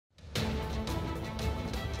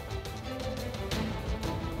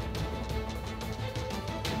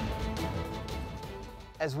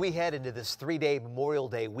As we head into this three-day Memorial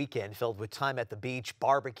Day weekend filled with time at the beach,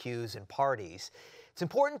 barbecues, and parties, it's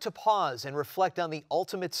important to pause and reflect on the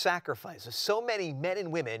ultimate sacrifice of so many men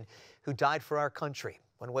and women who died for our country.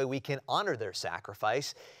 One way we can honor their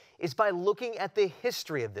sacrifice is by looking at the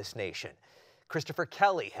history of this nation. Christopher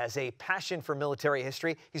Kelly has a passion for military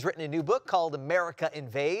history. He's written a new book called America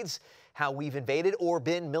Invades, How We've Invaded or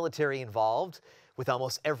Been Military Involved with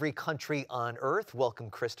Almost Every Country on Earth.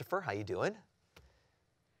 Welcome, Christopher. How you doing?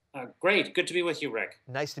 Great. Good to be with you, Rick.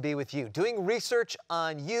 Nice to be with you. Doing research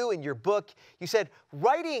on you and your book, you said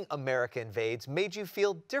writing America Invades made you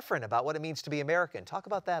feel different about what it means to be American. Talk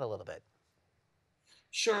about that a little bit.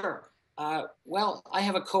 Sure. Well, I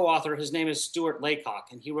have a co-author. His name is Stuart Laycock,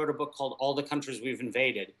 and he wrote a book called All the Countries We've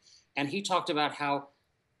Invaded. And he talked about how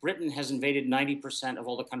Britain has invaded 90% of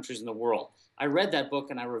all the countries in the world. I read that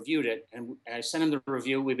book and I reviewed it, and I sent him the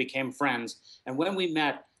review. We became friends. And when we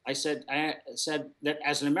met, I said that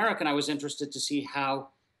as an American, I was interested to see how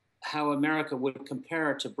America would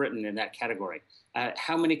compare to Britain in that category.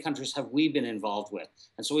 How many countries have we been involved with?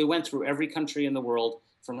 And so we went through every country in the world,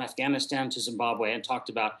 from Afghanistan to Zimbabwe, and talked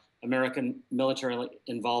about American military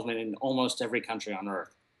involvement in almost every country on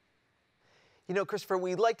Earth. You know, Christopher,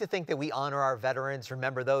 we'd like to think that we honor our veterans,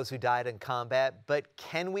 remember those who died in combat, but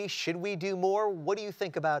should we do more? What do you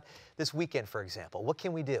think about this weekend, for example? What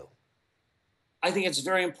can we do? I think it's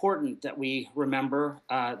very important that we remember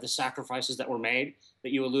the sacrifices that were made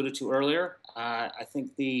that you alluded to earlier. I think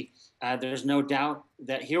there's no doubt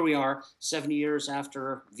that here we are 70 years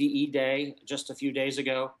after VE Day, just a few days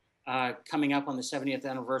ago, coming up on the 70th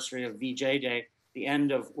anniversary of VJ Day, the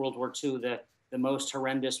end of World War II, the most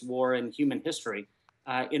horrendous war in human history,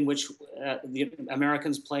 in which the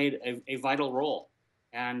Americans played a vital role.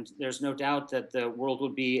 And there's no doubt that the world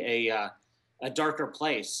would be a darker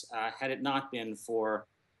place had it not been for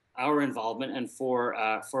our involvement and for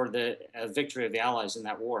the victory of the Allies in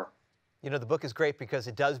that war. You know, the book is great because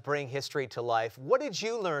it does bring history to life. What did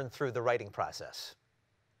you learn through the writing process?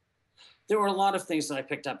 There were a lot of things that I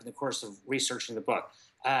picked up in the course of researching the book.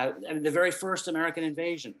 The very first American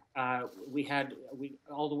invasion, we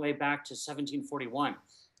all the way back to 1741.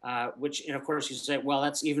 Which, and of course, you say, well,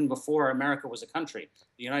 that's even before America was a country.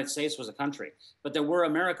 The United States was a country. But there were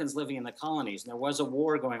Americans living in the colonies, and there was a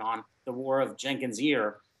war going on, the War of Jenkins'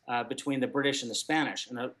 Ear, between the British and the Spanish.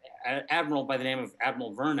 And an admiral by the name of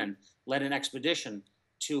Admiral Vernon led an expedition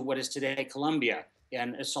to what is today Colombia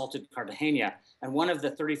and assaulted Cartagena. And one of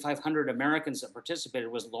the 3,500 Americans that participated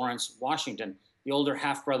was Lawrence Washington, the older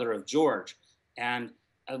half-brother of George. And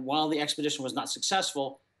while the expedition was not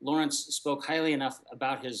successful, Lawrence spoke highly enough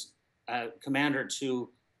about his commander to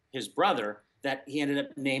his brother that he ended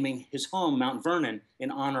up naming his home Mount Vernon in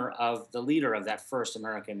honor of the leader of that first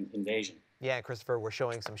American invasion. Yeah, Christopher, we're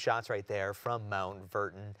showing some shots right there from Mount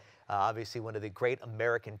Vernon. Obviously, one of the great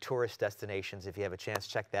American tourist destinations. If you have a chance,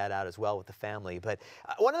 check that out as well with the family. But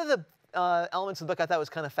one of the elements of the book I thought was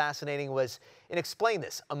kind of fascinating was, and explain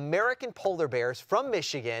this, American polar bears from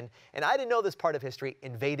Michigan, and I didn't know this part of history,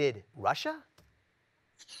 invaded Russia?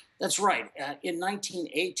 That's right. In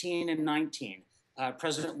 1918 and 19,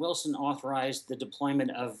 President Wilson authorized the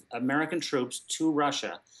deployment of American troops to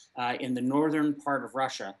Russia in the northern part of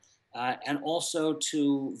Russia, and also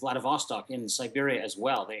to Vladivostok in Siberia as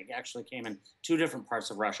well. They actually came in two different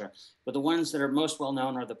parts of Russia. But the ones that are most well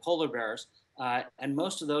known are the polar bears. And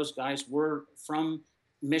most of those guys were from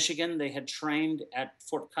Michigan. They had trained at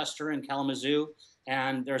Fort Custer in Kalamazoo.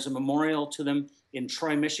 And there's a memorial to them in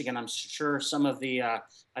Troy, Michigan. I'm sure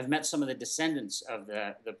I've met some of the descendants of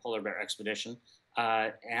the polar bear expedition.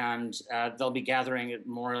 And they'll be gathering at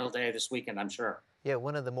Memorial Day this weekend, I'm sure. Yeah,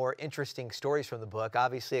 one of the more interesting stories from the book,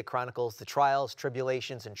 obviously it chronicles the trials,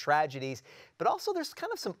 tribulations, and tragedies, but also there's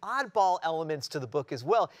kind of some oddball elements to the book as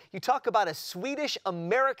well. You talk about a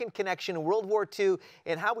Swedish-American connection in World War II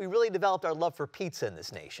and how we really developed our love for pizza in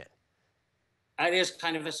this nation. It is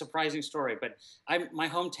kind of a surprising story, but my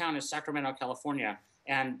hometown is Sacramento, California,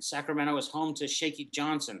 and Sacramento is home to Shaky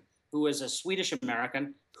Johnson, who is a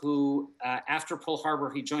Swedish-American who, after Pearl Harbor,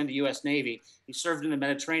 he joined the U.S. Navy. He served in the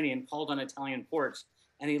Mediterranean, called on Italian ports,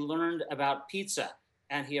 and he learned about pizza,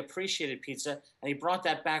 and he appreciated pizza, and he brought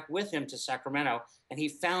that back with him to Sacramento, and he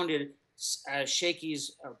founded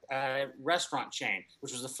Shaky's restaurant chain,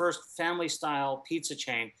 which was the first family-style pizza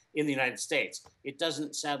chain in the United States. It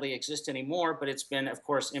doesn't sadly exist anymore, but it's been, of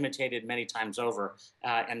course, imitated many times over.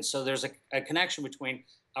 And so there's a connection between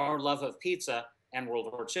our love of pizza and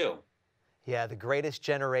World War II. Yeah, the greatest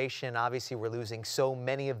generation. Obviously, we're losing so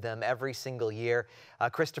many of them every single year.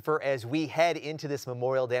 Christopher, as we head into this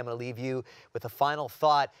Memorial Day, I'm going to leave you with a final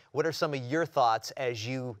thought. What are some of your thoughts as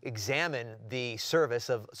you examine the service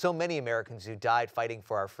of so many Americans who died fighting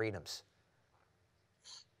for our freedoms?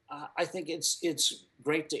 I think it's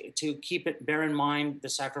great to bear in mind the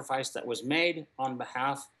sacrifice that was made on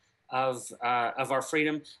behalf of our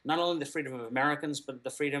freedom, not only the freedom of Americans, but the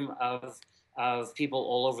freedom of people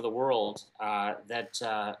all over the world,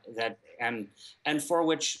 and for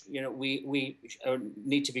which we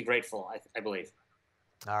need to be grateful. I believe.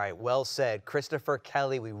 All right, well said. Christopher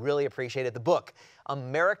Kelly, we really appreciate it. The book,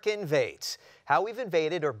 American Invades, How We've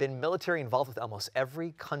Invaded or Been Military Involved with Almost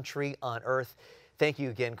Every Country on Earth. Thank you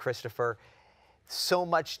again, Christopher. So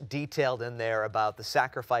much detailed in there about the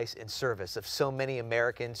sacrifice and service of so many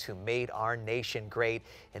Americans who made our nation great.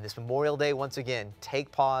 And this Memorial Day, once again,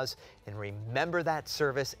 take pause and remember that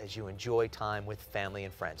service as you enjoy time with family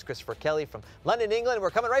and friends. Christopher Kelly from London, England.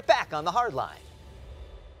 We're coming right back on The Hard Line.